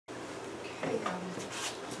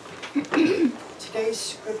Today's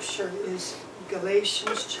scripture is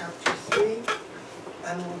Galatians chapter 3,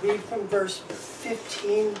 and we'll read from verse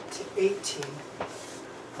 15 to 18.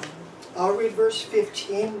 I'll read verse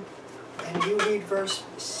 15, and you read verse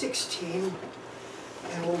 16,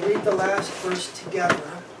 and we'll read the last verse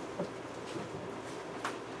together.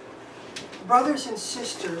 Brothers and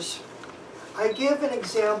sisters, I give an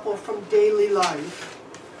example from daily life.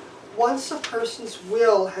 Once a person's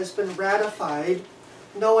will has been ratified,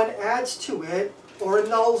 no one adds to it or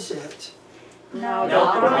annuls it. Now the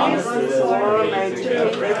promise were made to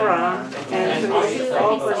Abraham and to his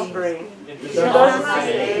offspring. It does not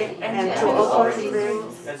say, and to offspring,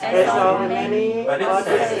 as of many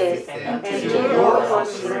others, and to your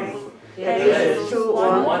offspring, that is to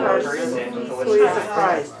one person, who is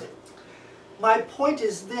Christ. My point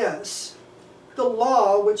is this: the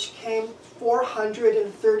law, which came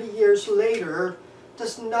 430 years later,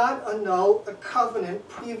 does not annul a covenant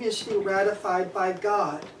previously ratified by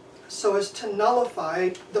God, so as to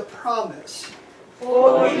nullify the promise.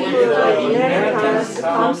 For if the inheritance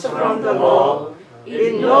comes from the law,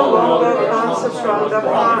 it no longer comes from the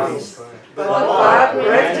promise, but God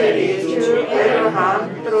granted it to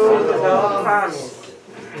Abraham through the promise.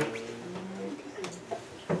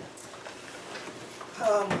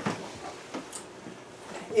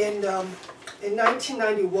 In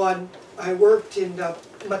 1991, I worked in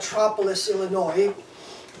Metropolis, Illinois.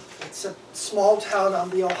 It's a small town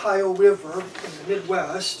on the Ohio River in the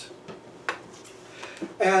Midwest.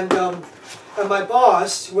 And my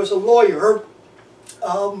boss was a lawyer.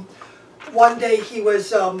 One day he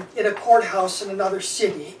was in a courthouse in another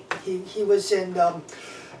city. He was in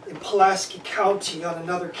Pulaski County on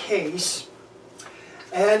another case.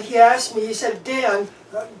 And he asked me, he said, "Dan,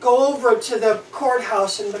 go over to the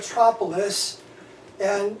courthouse in Metropolis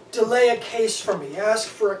and delay a case for me, ask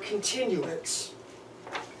for a continuance."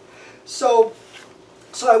 So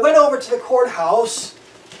I went over to the courthouse,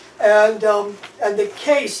 and the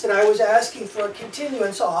case that I was asking for a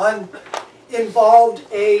continuance on involved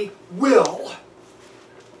a will.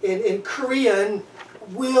 In Korean,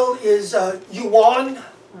 will is yuan,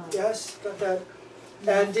 yes, got that.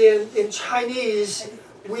 And in Chinese,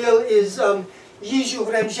 will is遗嘱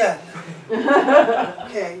认证.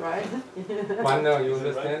 Okay. Right. Wanda, you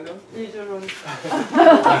understand?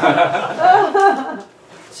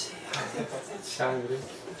 Chinese.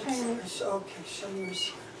 Chinese. Okay,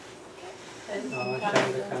 Chinese.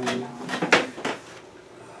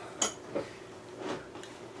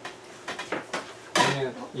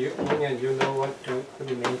 Chinese. You know what to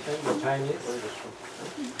be mentioned, the Chinese?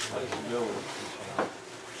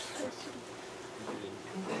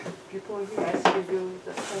 Before he asked you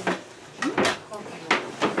the same.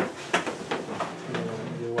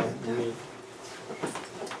 You want me?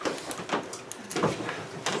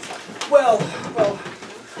 Well,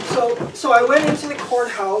 so I went into the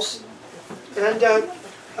courthouse, and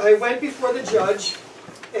I went before the judge,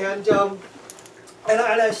 and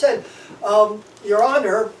I said, "Your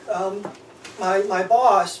Honor, my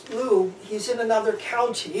boss, Lou, he's in another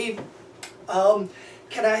county.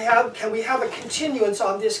 Can we have a continuance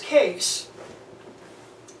on this case?"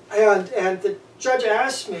 And the judge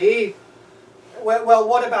asked me, well,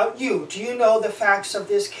 what about you? Do you know the facts of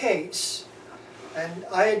this case? And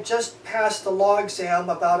I had just passed the law exam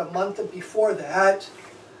about a month before that,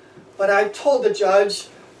 but I told the judge,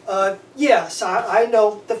 yes, I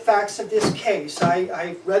know the facts of this case.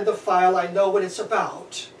 I read the file, I know what it's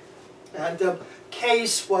about. And the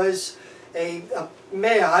case was a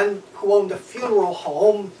man who owned a funeral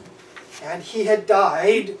home, and he had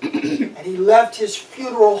died, and he left his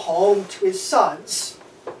funeral home to his sons.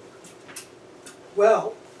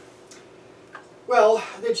 Well,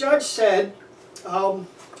 the judge said,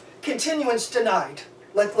 continuance denied.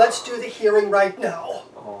 Let's do the hearing right now.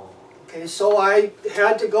 Okay, so I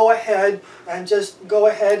had to go ahead and just go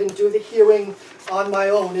ahead and do the hearing on my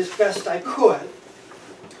own as best I could.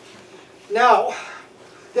 Now,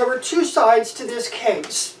 there were two sides to this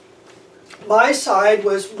case. My side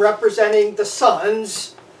was representing the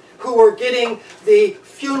sons who were getting the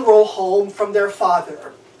funeral home from their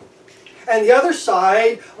father. And the other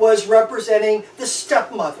side was representing the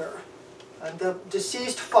stepmother. And the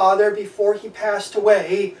deceased father, before he passed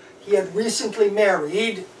away, he had recently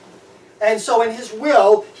married. And so in his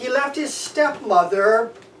will, he left his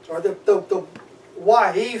stepmother, or the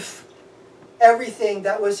wife, everything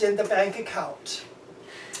that was in the bank account.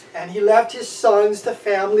 And he left his sons the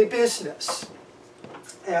family business.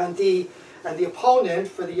 And the opponent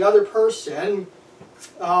for the other person,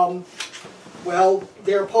 well,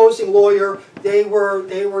 their opposing lawyer, they were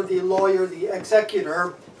the lawyer, the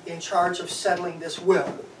executor, in charge of settling this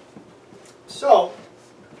will. So,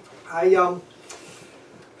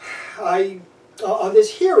 on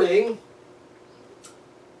this hearing,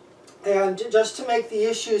 and just to make the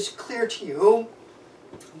issues clear to you,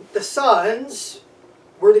 the sons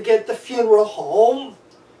were to get the funeral home,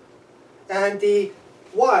 and the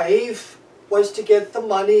wife was to get the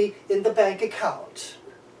money in the bank account.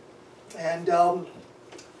 And the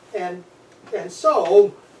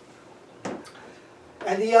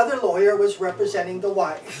other lawyer was representing the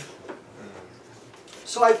wife.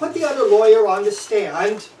 So I put the other lawyer on the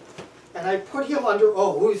stand, and I put him under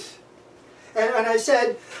oath, and I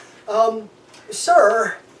said,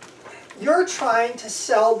 sir, you're trying to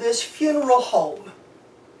sell this funeral home.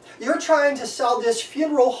 You're trying to sell this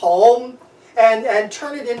funeral home and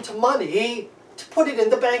turn it into money to put it in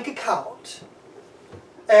the bank account.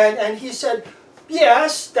 And he said,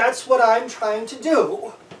 yes, that's what I'm trying to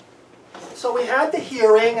do. So we had the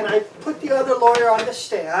hearing, and I put the other lawyer on the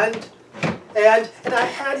stand, and I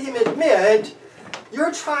had him admit,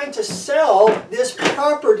 you're trying to sell this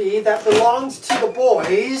property that belongs to the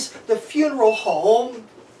boys, the funeral home,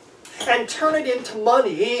 and turn it into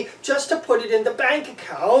money just to put it in the bank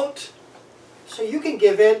account so you can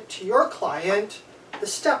give it to your client, the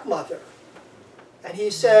stepmother. And he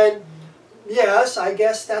said, yes, I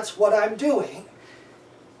guess that's what I'm doing.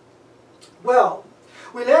 Well,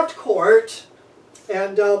 we left court,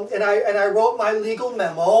 and I wrote my legal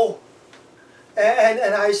memo,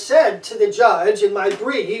 and I said to the judge in my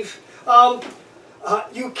brief,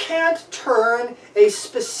 you can't turn a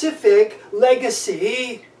specific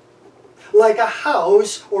legacy, like a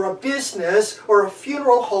house or a business or a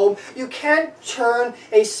funeral home, you can't turn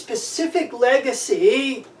a specific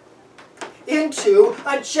legacy into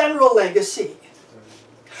a general legacy.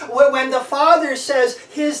 When the father says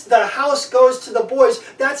the house goes to the boys,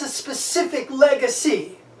 that's a specific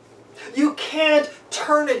legacy. You can't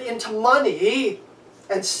turn it into money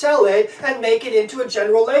and sell it and make it into a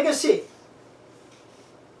general legacy.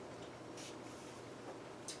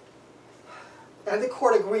 And the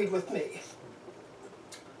court agreed with me.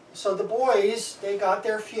 So the boys, they got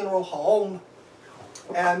their funeral home,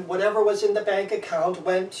 and whatever was in the bank account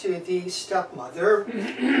went to the stepmother.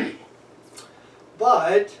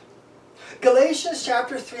 But Galatians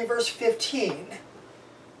chapter 3, verse 15.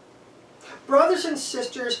 Brothers and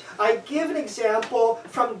sisters, I give an example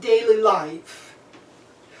from daily life.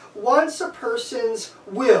 Once a person's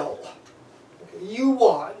will, you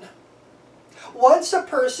won. Once a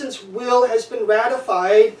person's will has been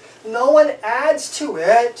ratified, no one adds to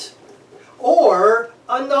it or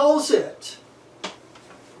annuls it.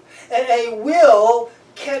 A will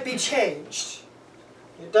can't be changed.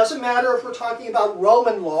 It doesn't matter if we're talking about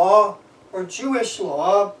Roman law or Jewish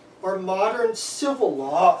law or modern civil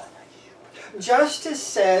law. Justice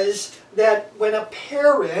says that when a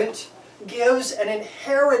parent gives an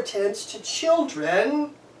inheritance to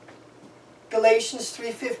children, Galatians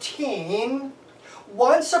 3:15,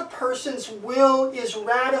 once a person's will is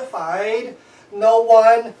ratified, no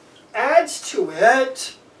one adds to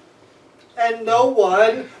it and no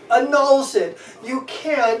one annuls it. You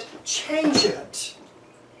can't change it.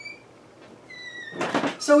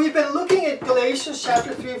 So we've been looking at Galatians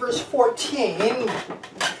chapter 3, verse 14,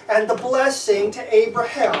 and the blessing to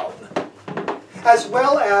Abraham, as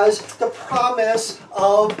well as the promise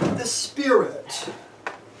of the Spirit.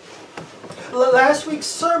 Last week's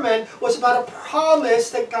sermon was about a promise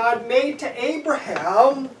that God made to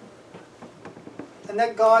Abraham, and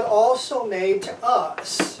that God also made to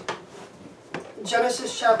us.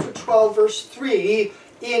 Genesis chapter 12, verse 3,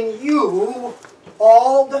 in you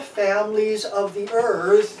all the families of the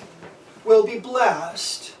earth will be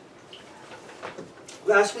blessed.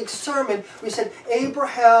 Last week's sermon, we said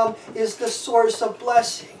Abraham is the source of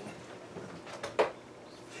blessing.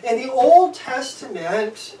 In the Old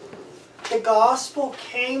Testament, the gospel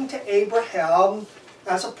came to Abraham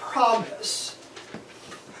as a promise.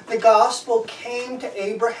 The gospel came to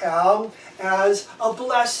Abraham as a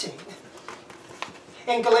blessing.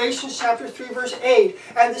 In Galatians chapter 3, verse 8,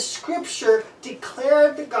 and the scripture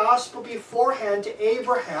declared the gospel beforehand to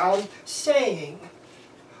Abraham, saying,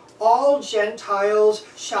 all Gentiles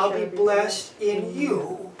shall be blessed in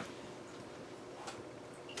you.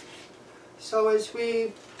 So as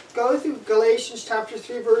we go through Galatians chapter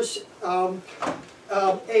 3, verse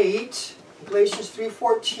 8, Galatians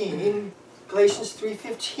 3:14, Galatians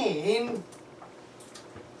 3:15,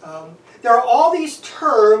 there are all these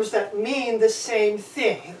terms that mean the same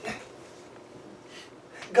thing.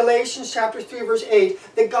 Galatians chapter 3, verse 8,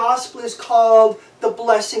 the gospel is called the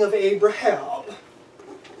blessing of Abraham.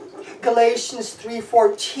 Galatians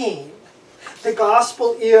 3:14, The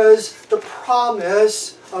gospel is the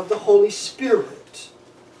promise of the Holy Spirit.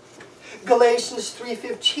 Galatians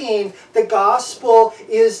 3:15, the gospel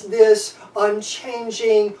is this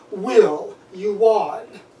unchanging will,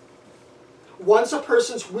 yuan. Once a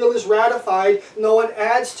person's will is ratified, no one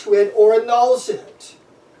adds to it or annuls it.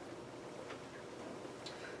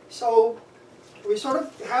 So we sort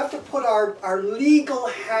of have to put our legal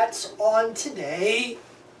hats on today,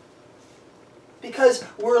 because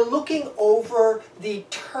we're looking over the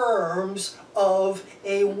terms of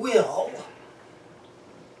a will.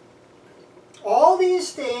 All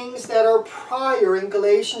these things that are prior in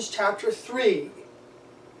Galatians chapter 3,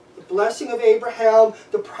 the blessing of Abraham,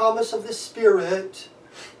 the promise of the Spirit,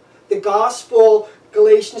 the gospel,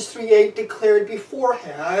 Galatians 3:8 declared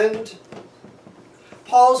beforehand.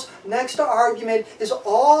 Paul's next argument is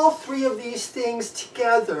all three of these things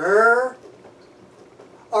together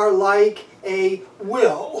are like a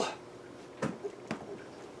will.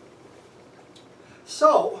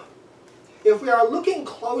 So, if we are looking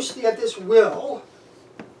closely at this will,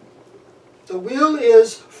 the will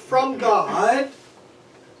is from God,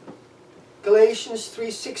 Galatians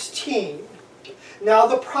 3:16. Now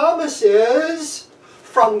the promises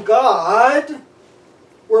from God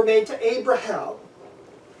were made to Abraham.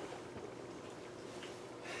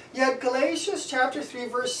 Yet Galatians chapter 3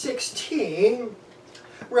 verse 16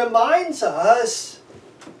 reminds us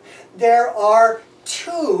there are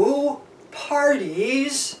two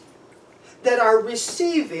parties that are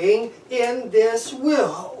receiving in this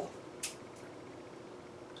will.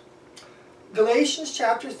 Galatians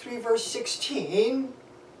chapter 3 verse 16.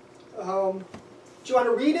 Do you want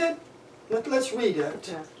to read it? Let's read it.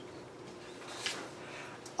 Yeah.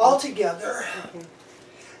 All together. Okay.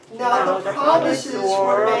 Now the promises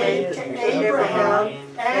were made to Abraham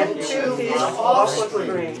and to his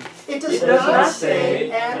offspring. It does not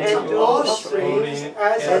say, and to offspring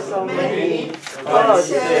as of many, but it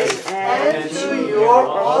says, and to your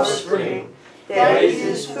offspring. That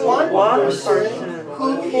is one person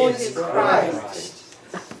who is Christ.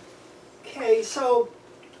 Okay, so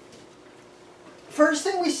first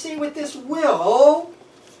thing we see with this will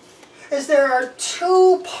is there are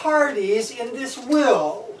two parties in this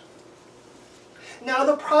will. Now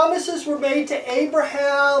the promises were made to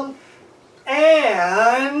Abraham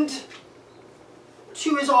and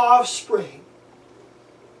to his offspring.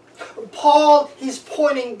 Paul, he's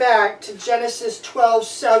pointing back to Genesis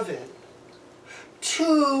 12:7.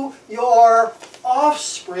 To your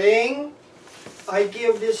offspring I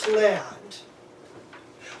give this land.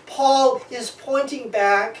 Paul is pointing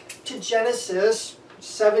back to Genesis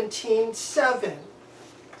 17:7.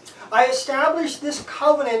 I established this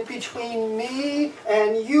covenant between me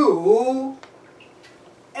and you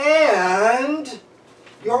and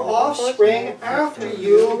your offspring after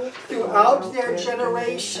you throughout their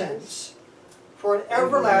generations for an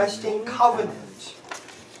everlasting covenant.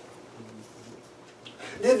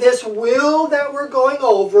 This will that we're going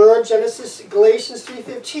over, Galatians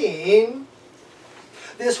 3:15,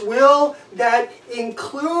 this will that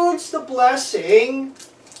includes the blessing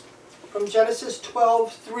from Genesis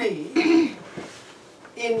 12:3,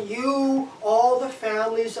 in you all the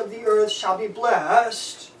families of the earth shall be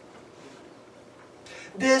blessed.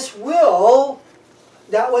 This will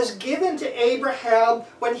that was given to Abraham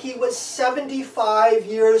when he was 75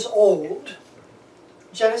 years old.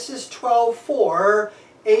 Genesis 12:4,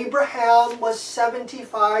 Abraham was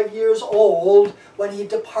 75 years old when he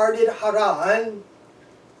departed Haran.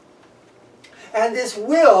 And this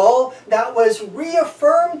will that was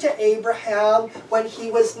reaffirmed to Abraham when he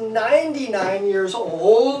was 99 years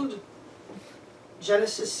old,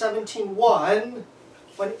 Genesis 17:1,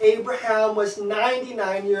 when Abraham was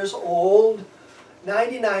 99 years old,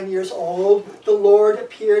 the Lord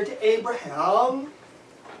appeared to Abraham.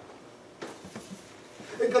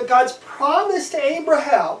 God's promise to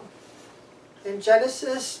Abraham in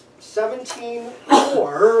Genesis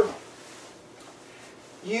 17:4,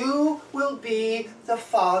 you will be the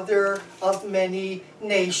father of many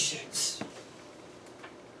nations.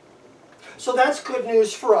 So that's good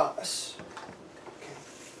news for us.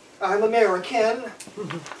 I'm American,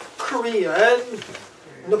 Korean,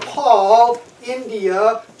 Nepal,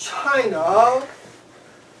 India, China.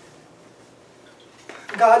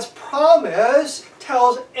 God's promise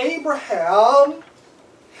tells Abraham,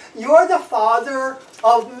 you're the father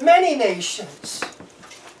of many nations.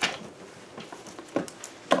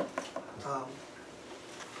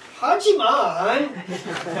 하지만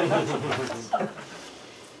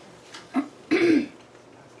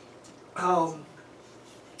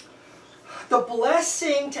the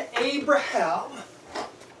blessing to Abraham,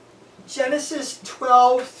 Genesis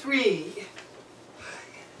 12:3,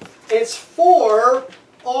 It's for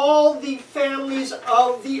all the families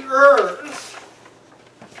of the earth.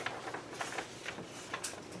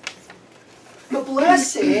 The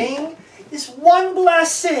blessing is one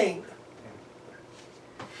blessing,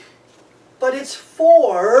 but it's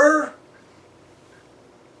for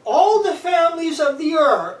all the families of the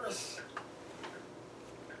earth.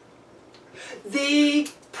 The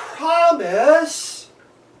promise,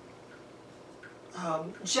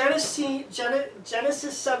 Genesis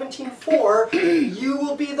 17:4, you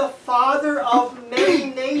will be the father of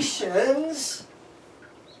many nations.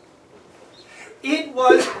 It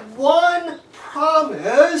was one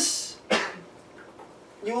promise.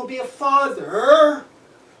 You will be a father,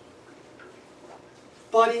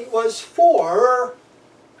 but it was for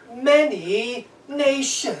many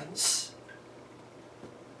nations.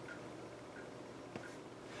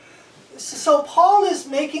 So Paul is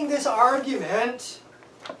making this argument.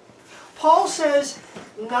 Paul says,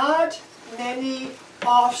 not many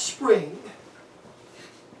offspring.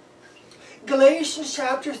 Galatians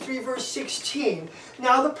chapter 3, verse 16.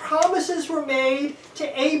 Now the promises were made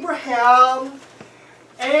to Abraham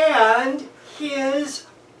and his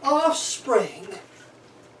offspring.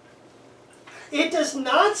 It does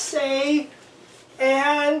not say,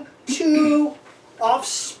 and to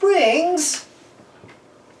offsprings,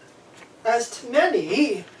 as to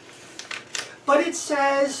many, but it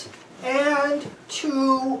says, and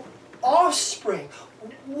to offspring.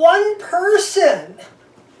 One person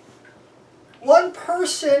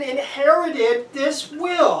inherited this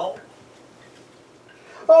will.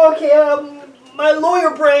 Okay, my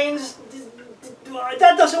lawyer brains,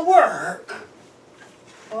 that doesn't work.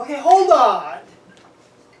 Okay, hold on.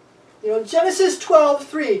 Genesis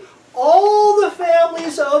 12:3, all the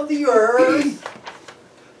families of the earth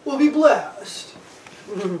will be blessed.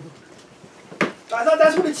 I thought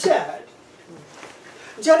that's what it said.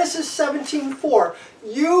 Genesis 17:4,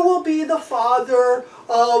 you will be the father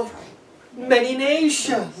of many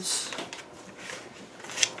nations.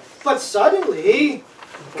 But suddenly,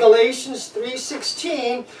 Galatians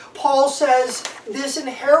 3:16, Paul says this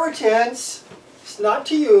inheritance is not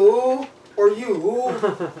to you or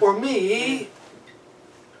me.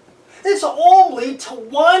 It's only to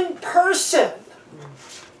one person.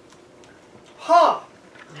 Huh.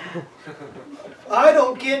 I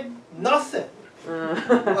don't get nothing. They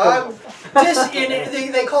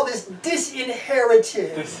call this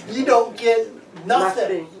disinherited. You don't get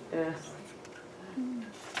nothing.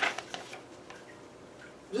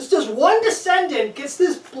 Just one descendant gets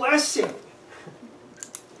this blessing.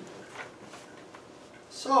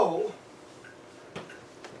 So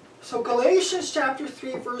Galatians chapter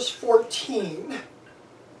 3, verse 14.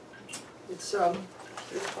 It's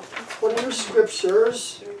one of your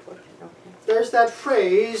scriptures. There's that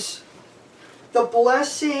phrase, the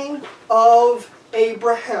blessing of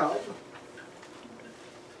Abraham.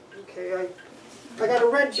 Okay, I got a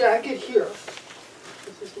red jacket here.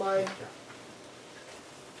 This is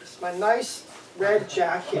my nice red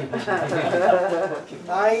jacket.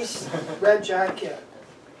 Nice red jacket.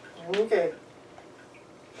 Okay.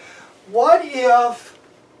 What if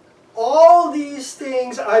all these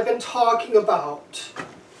things I've been talking about,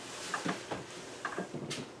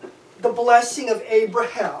 the blessing of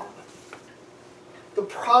Abraham, the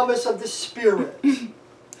promise of the Spirit,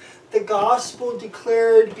 the gospel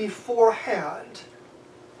declared beforehand,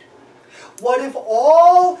 what if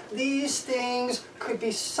all these things could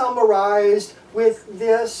be summarized with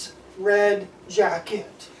this red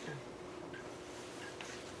jacket?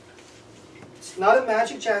 It's not a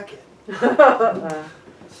magic jacket.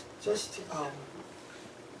 Just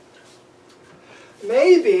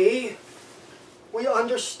maybe we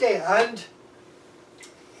understand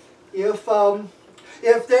if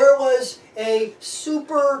there was a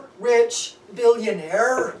super rich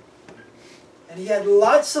billionaire and he had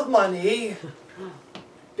lots of money,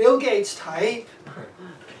 Bill Gates type,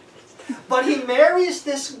 but he marries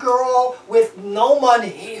this girl with no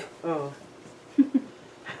money. Oh.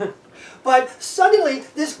 But suddenly,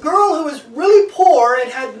 this girl who was really poor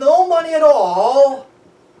and had no money at all,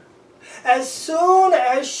 as soon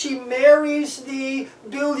as she marries the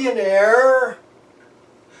billionaire,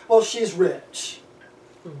 well, she's rich.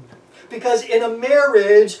 Because in a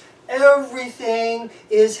marriage, everything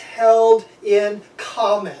is held in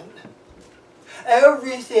common.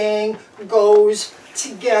 Everything goes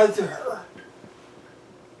together.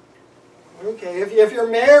 Okay, if you're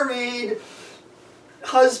married,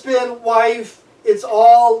 husband, wife, it's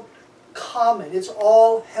all common. It's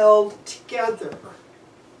all held together.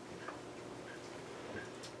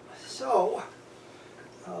 So,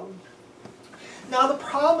 Now the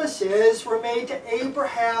promises were made to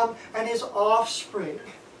Abraham and his offspring.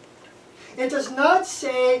 It does not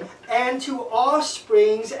say, and to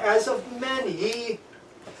offsprings as of many,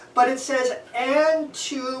 but it says, and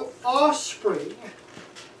to offspring.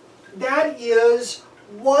 That is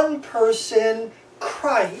one person,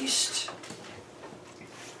 Christ.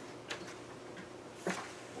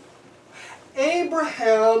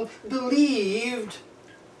 Abraham believed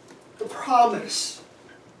the promise.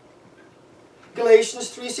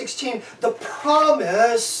 Galatians 3:16, the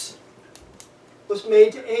promise was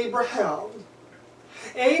made to Abraham.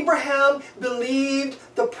 Abraham believed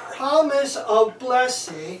the promise of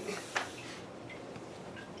blessing.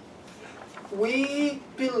 We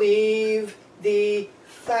believe the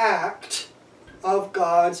fact of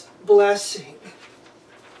God's blessing.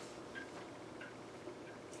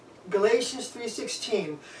 Galatians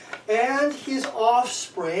 3:16, and his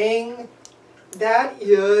offspring, that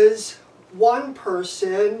is one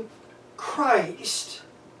person, Christ.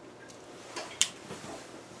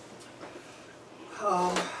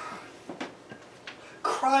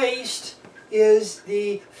 Christ is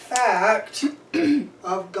the fact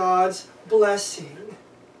of God's blessing.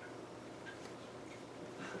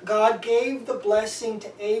 God gave the blessing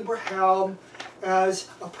to Abraham as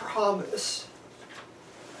a promise.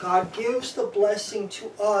 God gives the blessing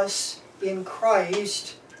to us in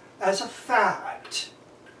Christ as a fact.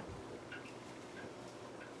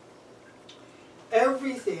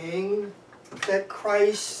 Everything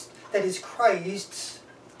that is Christ's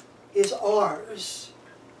is ours.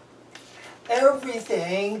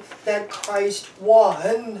 Everything that Christ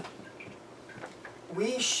won,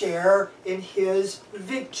 we share in his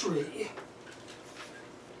victory.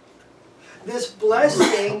 This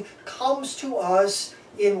blessing comes to us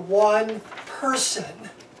in one person.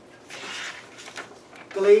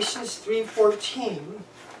 Galatians 3:14.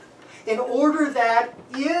 In order that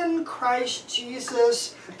in Christ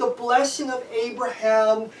Jesus the blessing of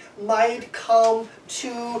Abraham might come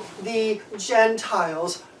to the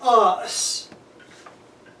Gentiles, us.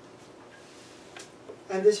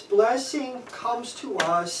 And this blessing comes to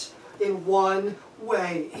us in one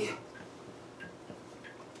way.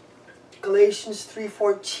 Galatians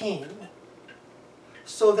 3:14.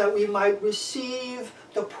 So that we might receive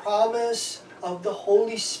the promise of the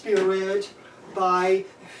Holy Spirit by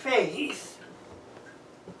faith.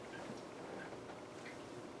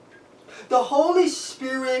 The Holy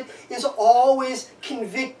Spirit is always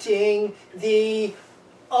convicting the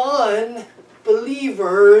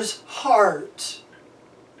unbeliever's heart.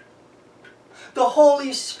 The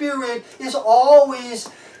Holy Spirit is always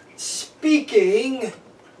speaking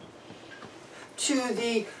to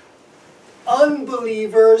the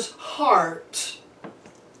unbeliever's heart.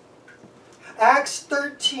 Acts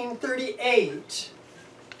 13:38.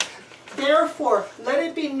 Therefore, let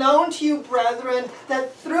it be known to you, brethren,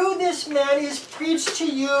 that through this man is preached to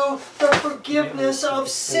you the forgiveness of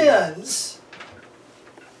sins.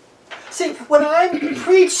 See, when I'm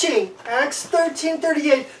preaching, Acts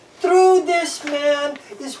 13:38, through this man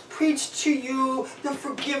is preached to you the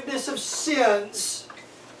forgiveness of sins.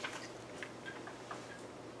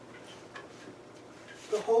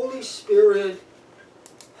 The Holy Spirit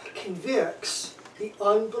convicts the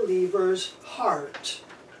unbeliever's heart.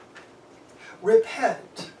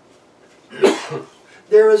 Repent.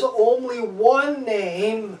 There is only one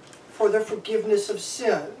name for the forgiveness of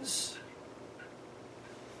sins.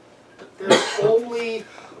 There's only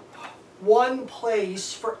one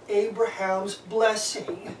place for Abraham's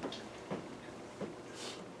blessing.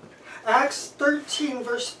 Acts 13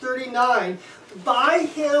 verse 39, by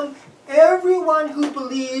him everyone who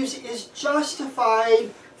believes is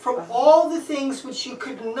justified from all the things which you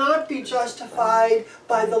could not be justified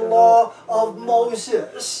by the law of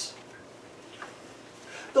Moses.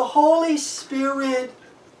 The Holy Spirit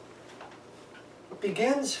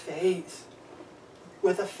begins faith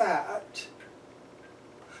with a fact.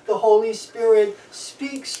 The Holy Spirit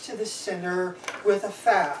speaks to the sinner with a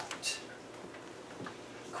fact.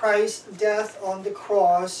 Christ's death on the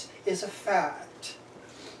cross is a fact.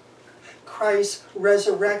 Christ's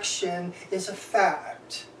resurrection is a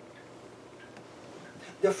fact.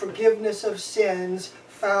 The forgiveness of sins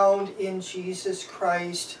found in Jesus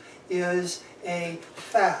Christ is a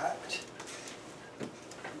fact.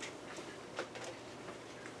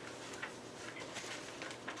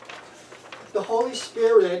 The Holy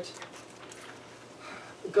Spirit,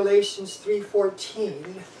 Galatians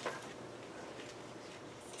 3:14,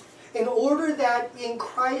 in order that in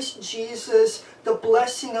Christ Jesus the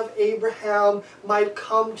blessing of Abraham might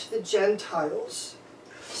come to the Gentiles,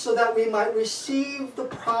 so that we might receive the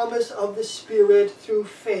promise of the Spirit through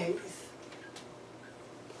faith.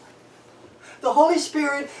 The Holy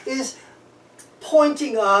Spirit is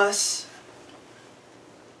pointing us.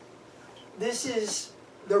 This is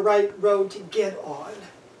the right road to get on.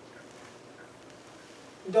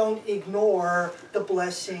 Don't ignore the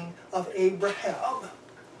blessing of Abraham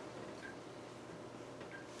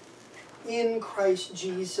in Christ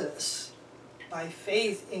Jesus. By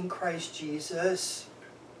faith in Christ Jesus,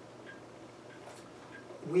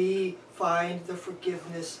 we find the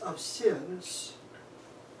forgiveness of sins.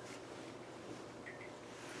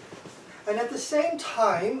 And at the same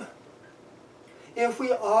time, if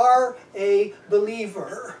we are a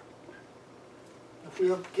believer, if we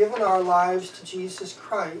have given our lives to Jesus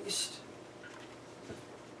Christ,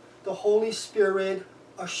 the Holy Spirit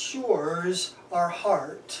assures our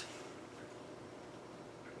heart.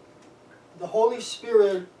 The Holy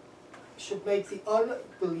Spirit should make the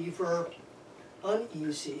unbeliever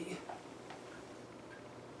uneasy.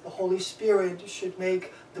 The Holy Spirit should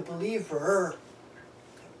make the believer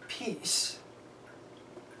peace,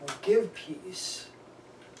 or give peace.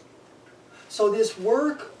 So this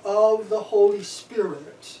work of the Holy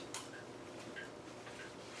Spirit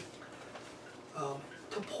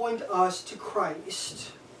to point us to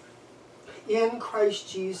Christ. In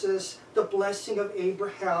Christ Jesus, the blessing of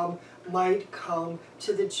Abraham might come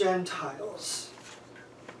to the Gentiles.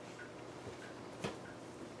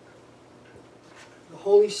 The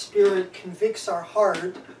Holy Spirit convicts our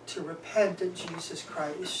heart to repent of Jesus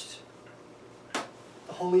Christ.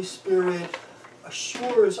 The Holy Spirit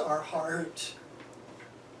assures our heart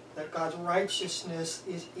that God's righteousness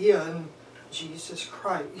is in Jesus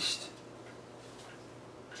Christ.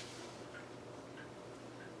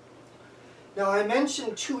 Now, I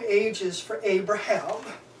mentioned 2 ages for Abraham.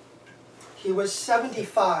 He was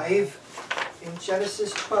 75 in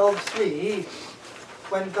Genesis 12:3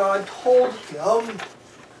 when God told him,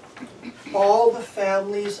 all the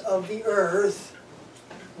families of the earth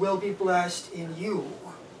will be blessed in you.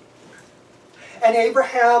 And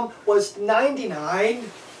Abraham was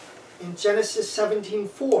 99 in Genesis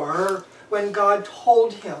 17:4 when God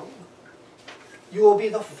told him, you will be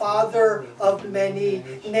the father of many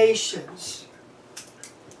nations.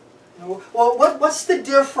 Well, what's the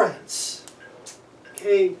difference?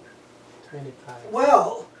 Okay. 25.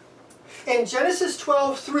 Well, in Genesis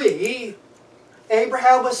 12:3,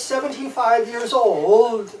 Abraham was 75 years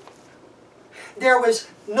old. There was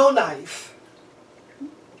no knife.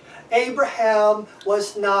 Abraham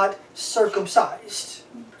was not circumcised.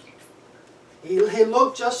 He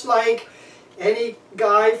looked just like any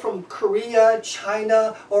guy from Korea,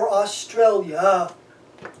 China, or Australia.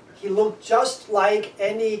 He looked just like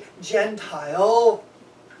any Gentile.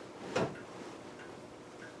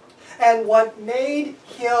 And what made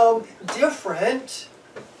him different,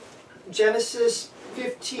 Genesis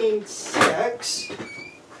 15:6,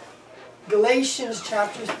 Galatians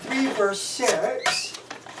chapter 3, verse 6,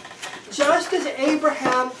 just as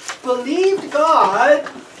Abraham believed God,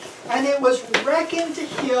 and it was reckoned to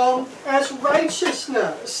him as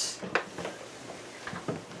righteousness.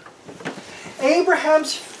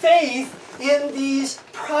 Abraham's faith in these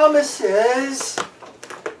promises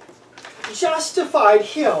justified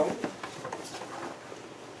him.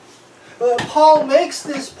 Paul makes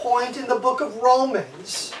this point in the book of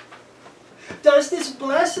Romans. Does this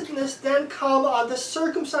blessedness then come on the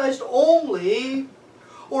circumcised only,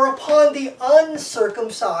 or upon the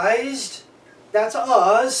uncircumcised, that's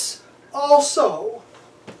us, also?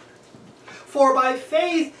 For by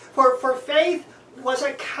faith, for faith was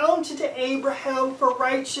accounted to Abraham for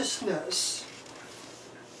righteousness.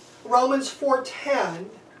 Romans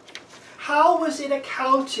 4:10. How was it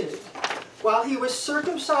accounted? While he was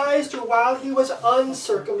circumcised or while he was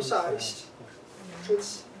uncircumcised?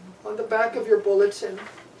 It's on the back of your bulletin.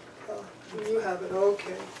 You have it,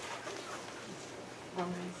 okay.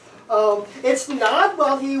 It's not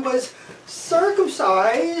while he was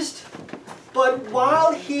circumcised, but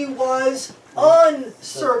while he was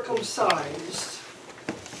uncircumcised.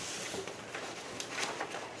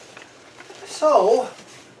 So,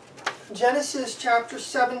 Genesis chapter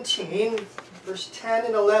 17, verse 10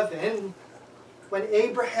 and 11, when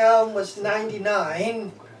Abraham was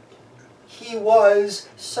 99, he was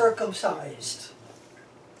circumcised.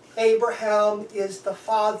 Abraham is the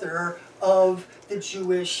father of the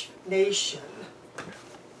Jewish nation.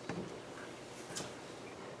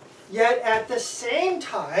 Yet at the same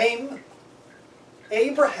time,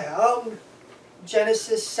 Abraham,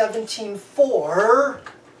 Genesis 17:4,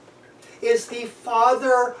 is the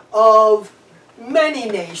father of many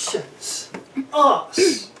nations,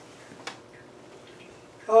 us.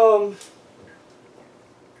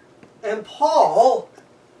 And Paul,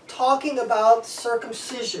 talking about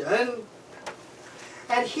circumcision,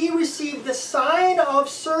 And he received the sign of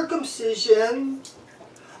circumcision,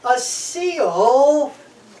 a seal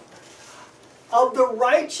of the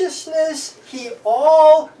righteousness he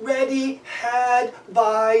already had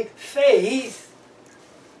by faith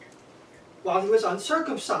while he was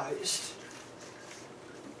uncircumcised,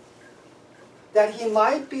 that he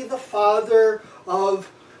might be the father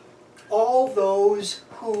of all those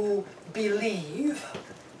who believe.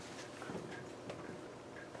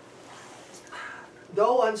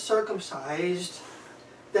 Though uncircumcised,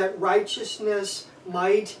 that righteousness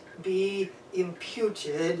might be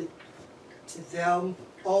imputed to them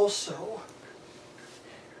also.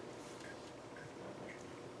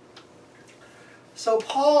 So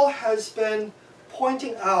Paul has been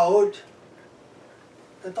pointing out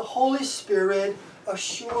that the Holy Spirit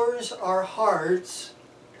assures our hearts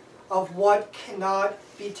of what cannot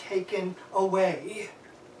be taken away.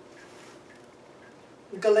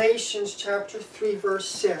 Galatians chapter 3, verse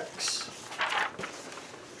 6.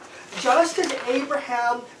 Just as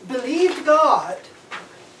Abraham believed God,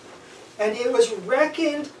 and it was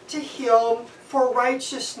reckoned to him for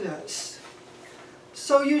righteousness.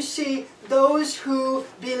 So you see, those who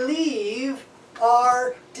believe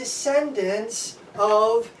are descendants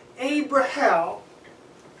of Abraham.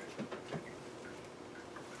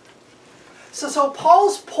 So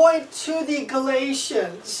Paul's point to the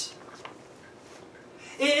Galatians,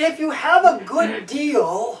 if you have a good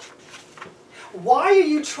deal, why are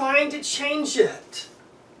you trying to change it?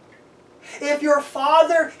 If your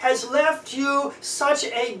father has left you such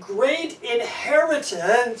a great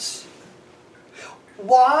inheritance,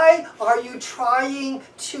 why are you trying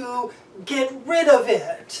to get rid of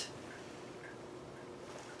it?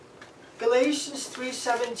 Galatians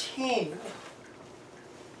 3:17.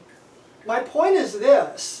 My point is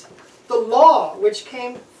this: the law, which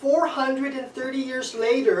came 430 years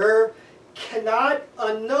later, cannot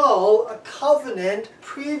annul a covenant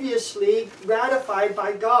previously ratified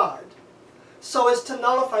by God, so as to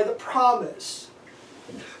nullify the promise.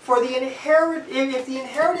 For if the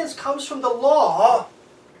inheritance comes from the law,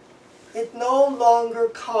 it no longer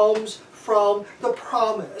comes from the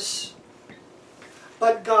promise.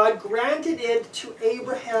 But God granted it to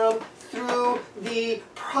Abraham through the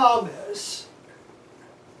promise.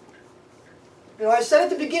 You know, I said at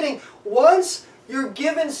the beginning, once you're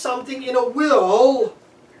given something in a will,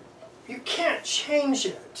 you can't change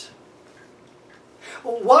it.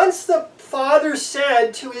 Once the father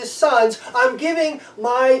said to his sons, I'm giving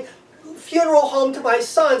my funeral home to my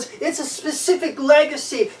sons, it's a specific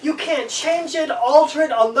legacy. You can't change it, alter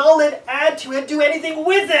it, annul it, add to it, do anything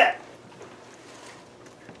with it.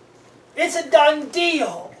 It's a done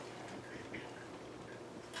deal.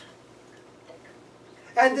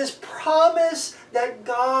 And this promise that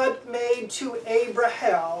God made to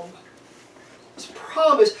Abraham, this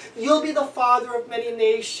promise, you'll be the father of many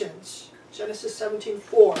nations. Genesis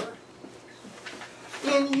 17:4.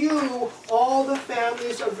 In you, all the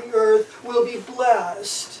families of the earth will be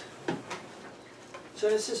blessed.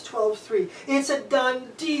 Genesis 12:3. It's a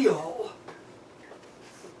done deal.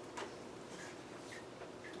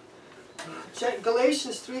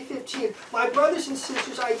 Galatians 3:15. My brothers and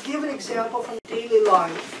sisters, I give an example from daily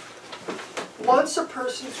life. Once a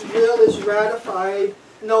person's will is ratified,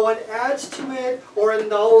 no one adds to it or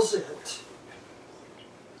annuls it.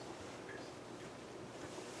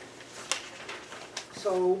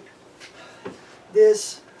 So,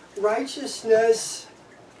 this righteousness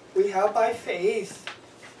we have by faith,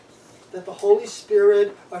 that the Holy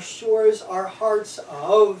Spirit assures our hearts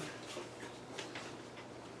of.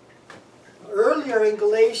 Earlier in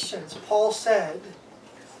Galatians, Paul said,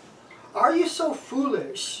 are you so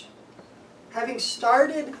foolish? Having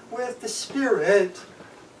started with the Spirit,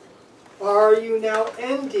 are you now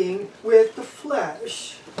ending with the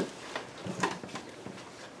flesh?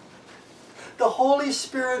 The Holy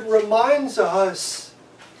Spirit reminds us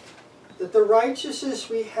that the righteousness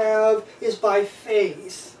we have is by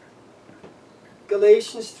faith.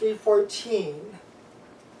 Galatians 3:14.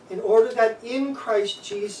 In order that in Christ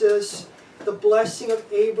Jesus the blessing of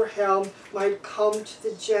Abraham might come to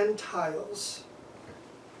the Gentiles.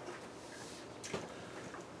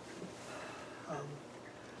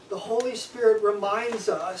 The Holy Spirit reminds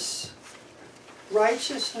us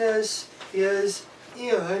righteousness is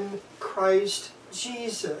in Christ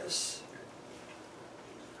Jesus.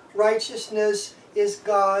 Righteousness is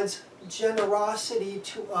God's generosity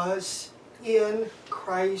to us in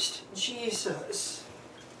Christ Jesus.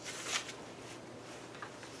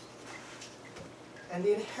 And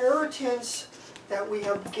the inheritance that we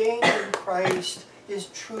have gained in Christ is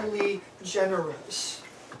truly generous.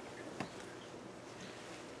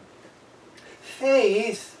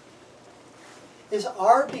 Faith is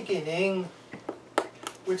our beginning,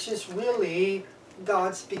 which is really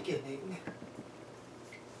God's beginning.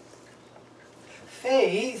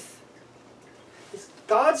 Faith is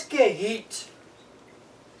God's gate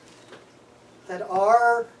that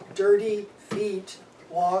our dirty feet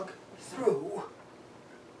walk through.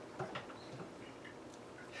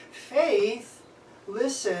 Faith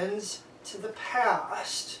listens to the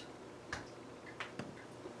past.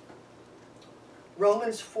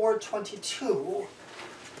 Romans 4:22.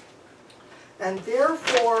 And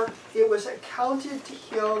therefore it was accounted to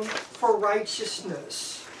him for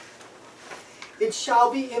righteousness. It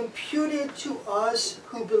shall be imputed to us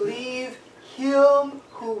who believe him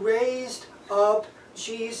who raised up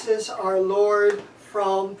Jesus our Lord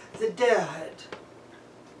from the dead.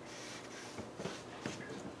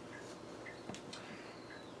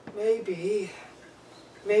 Maybe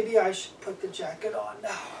I should put the jacket on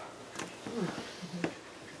now.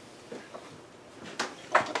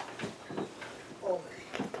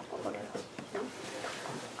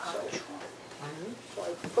 So I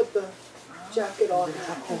put the jacket on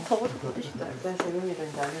now.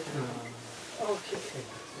 Okay.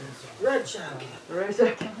 Red jacket. Red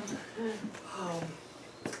jacket.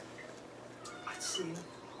 Let's see.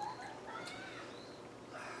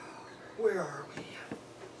 Where are we?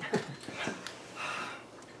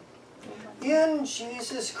 In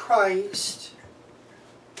Jesus Christ,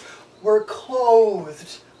 we're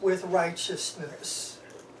clothed with righteousness.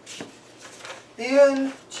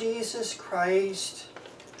 In Jesus Christ,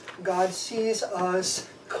 God sees us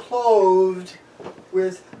clothed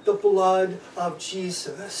with the blood of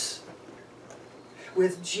Jesus,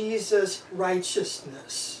 with Jesus'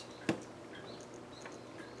 righteousness.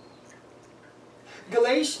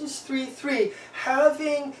 Galatians 3:3,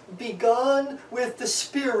 having begun with the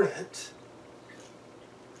Spirit.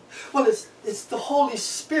 Well, it's the Holy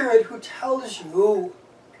Spirit who tells you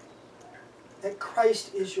that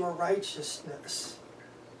Christ is your righteousness.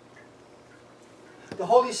 The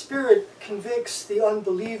Holy Spirit convicts the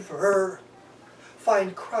unbeliever.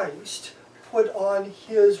 Find Christ, put on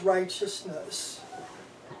his righteousness.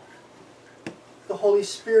 The Holy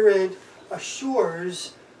Spirit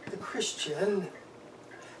assures the Christian,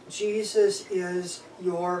 Jesus is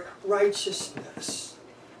your righteousness.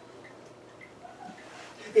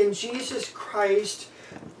 In Jesus Christ,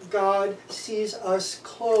 God sees us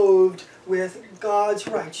clothed with God's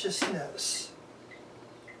righteousness.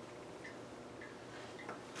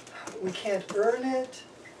 We can't earn it.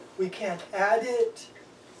 We can't add it.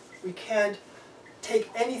 We can't take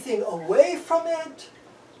anything away from it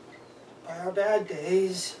by our bad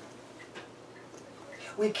days.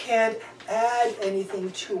 We can't add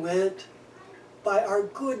anything to it by our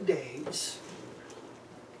good days.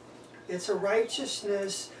 It's a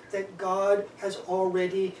righteousness that God has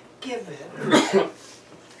already given.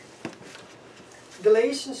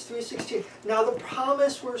 Galatians 3:16. Now the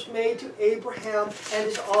promise was made to Abraham and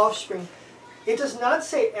his offspring. It does not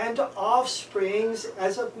say, and to offsprings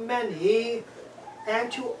as of many,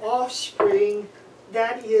 and to offspring,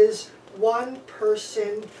 that is one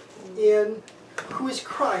person in who is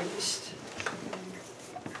Christ.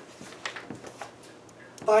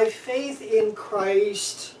 By faith in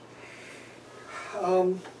Christ,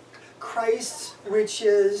 Christ's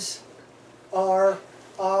riches are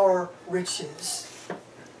our riches.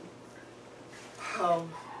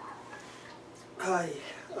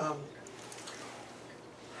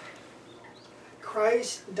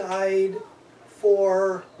 Christ died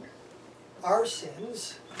for our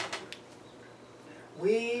sins.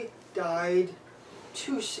 We died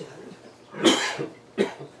to sin.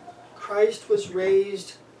 Christ was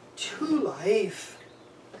raised to life.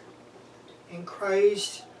 In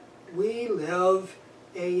Christ, we live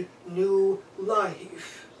a new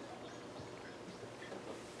life.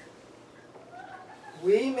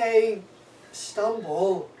 We may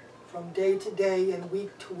stumble from day to day and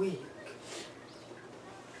week to week,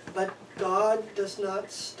 but God does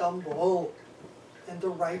not stumble in the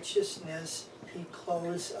righteousness He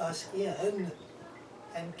clothes us in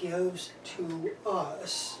and gives to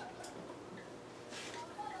us.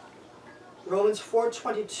 Romans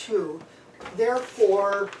 4:22,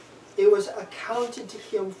 therefore it was accounted to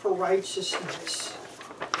him for righteousness.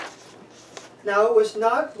 Now it was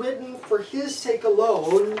not written for his sake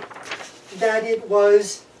alone that it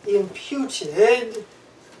was imputed,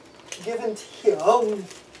 given to him,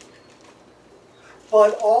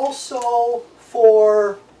 but also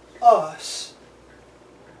for us.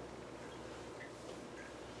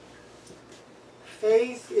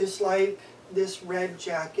 Faith is like this red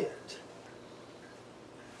jacket.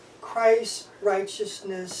 Christ's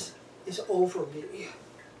righteousness is over me.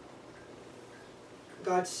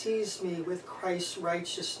 God sees me with Christ's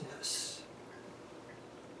righteousness.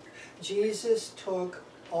 Jesus took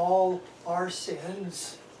all our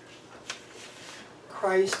sins.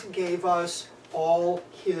 Christ gave us all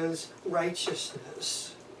his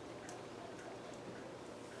righteousness.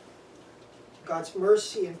 God's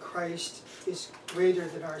mercy in Christ is greater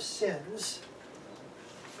than our sins.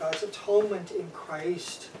 God's atonement in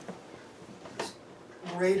Christ is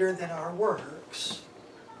greater than our works.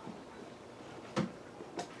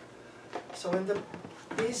 So in the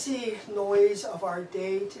busy noise of our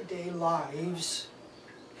day-to-day lives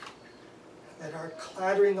that are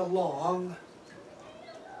clattering along,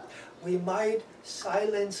 we might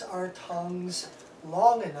silence our tongues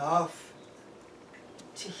long enough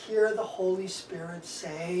to hear the Holy Spirit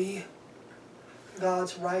say,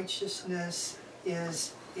 God's righteousness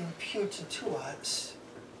is imputed to us.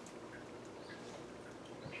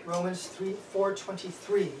 Romans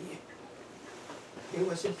 4:23, it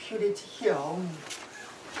was imputed to him.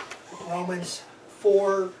 Romans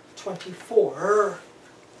 4:24,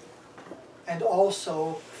 and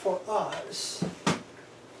also for us.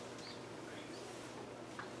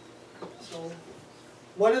 So,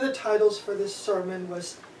 one of the titles for this sermon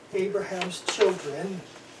was Abraham's Children.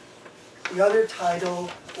 The other title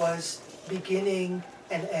was Beginning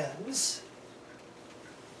and Ends.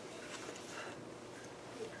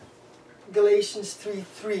 Galatians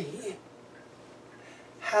 3:3,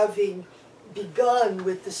 having begun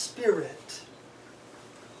with the Spirit,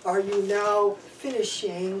 are you now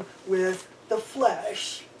finishing with the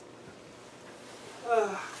flesh?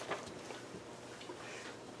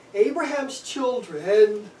 Abraham's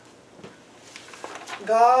children,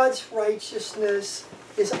 God's righteousness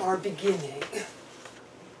is our beginning.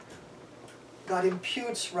 God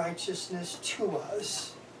imputes righteousness to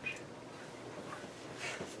us.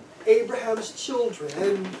 Abraham's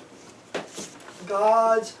children,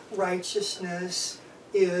 God's righteousness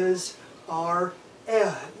is our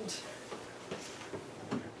end.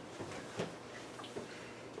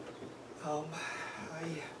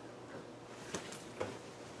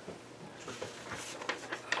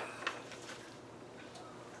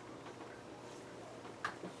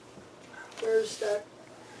 Where's that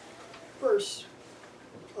verse?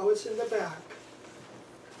 Oh, it's in the back.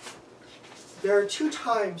 There are two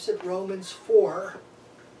times in Romans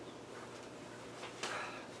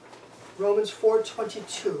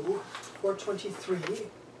 4:22, 4:23.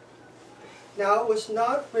 Now it was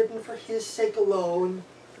not written for his sake alone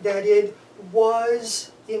that it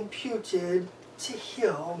was imputed to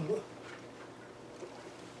him.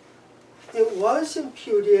 It was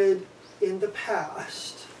imputed in the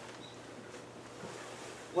past.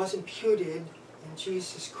 It was imputed in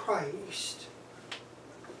Jesus Christ.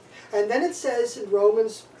 And then it says in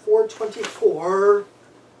Romans 4:24,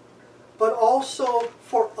 but also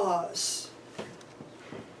for us.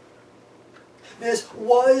 This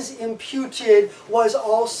was imputed was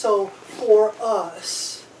also for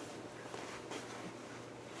us.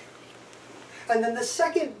 And then the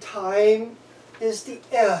second time is the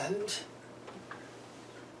end.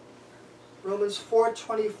 Romans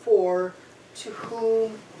 4:24, to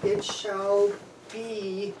whom it shall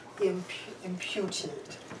be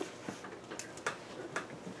imputed.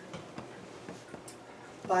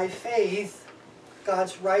 By faith,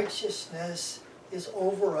 God's righteousness is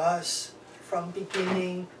over us from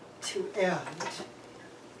beginning to end.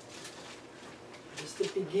 It is the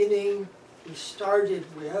beginning we started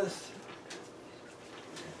with,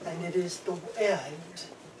 and it is the end.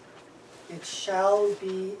 It shall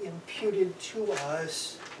be imputed to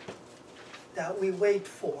us that we wait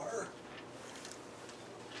for.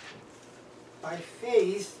 By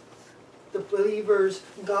faith, the believers,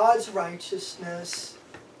 God's righteousness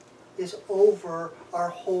is over our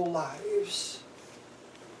whole lives.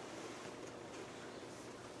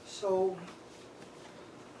 So,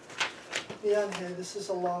 mianhe, this is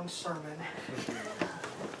a long sermon.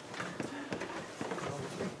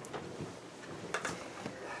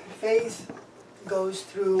 Faith goes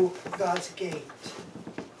through God's gate,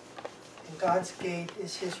 and God's gate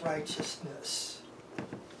is his righteousness.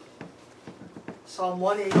 Psalm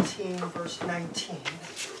 118, verse 19.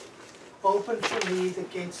 Open for me the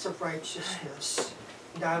gates of righteousness,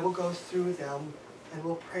 and I will go through them and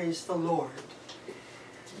will praise the Lord.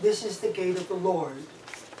 This is the gate of the Lord,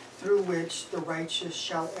 through which the righteous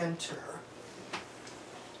shall enter.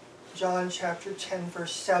 John chapter 10,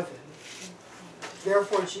 verse 7.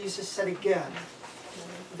 Therefore Jesus said again,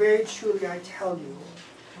 very truly I tell you,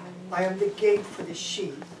 I am the gate for the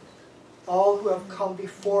sheep. All who have come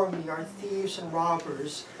before me are thieves and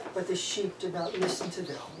robbers, but the sheep did not listen to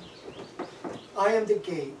them. I am the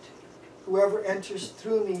gate. Whoever enters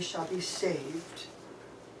through me shall be saved.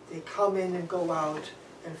 They come in and go out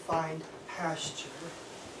and find pasture.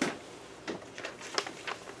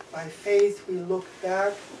 By faith we look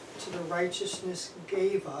back to the righteousness He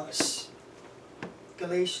gave us.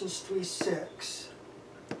 Galatians 3:6.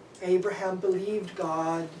 Abraham believed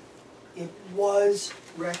God. It was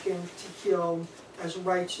reckoned to him as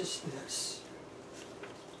righteousness.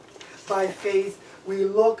 By faith we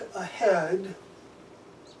look ahead,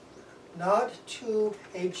 not to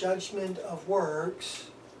a judgment of works,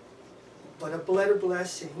 but a better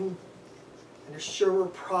blessing and a surer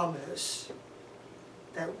promise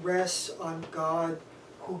that rests on God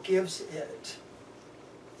who gives it.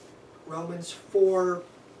 Romans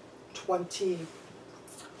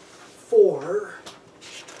 4:24,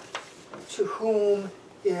 to whom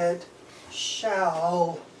it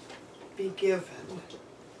shall be given,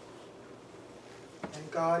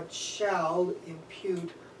 and God shall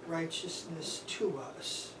impute righteousness to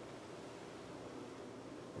us.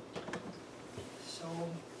 So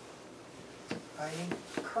I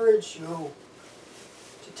encourage you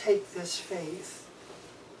to take this faith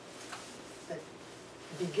that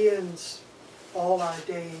begins all our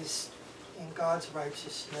days in God's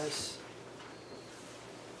righteousness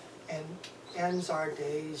and ends our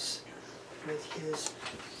days with His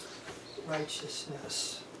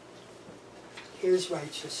righteousness. His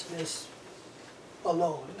righteousness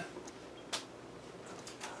alone.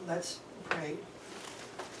 Let's pray.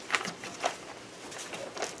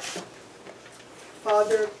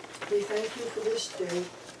 Father, we thank you for this day.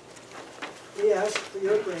 We ask for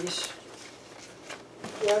your grace.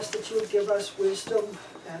 We ask that you would give us wisdom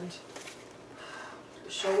and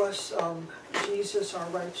show us Jesus, our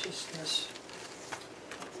righteousness.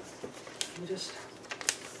 We just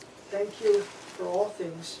thank you for all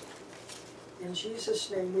things. In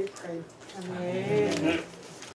Jesus' name we pray. Amen.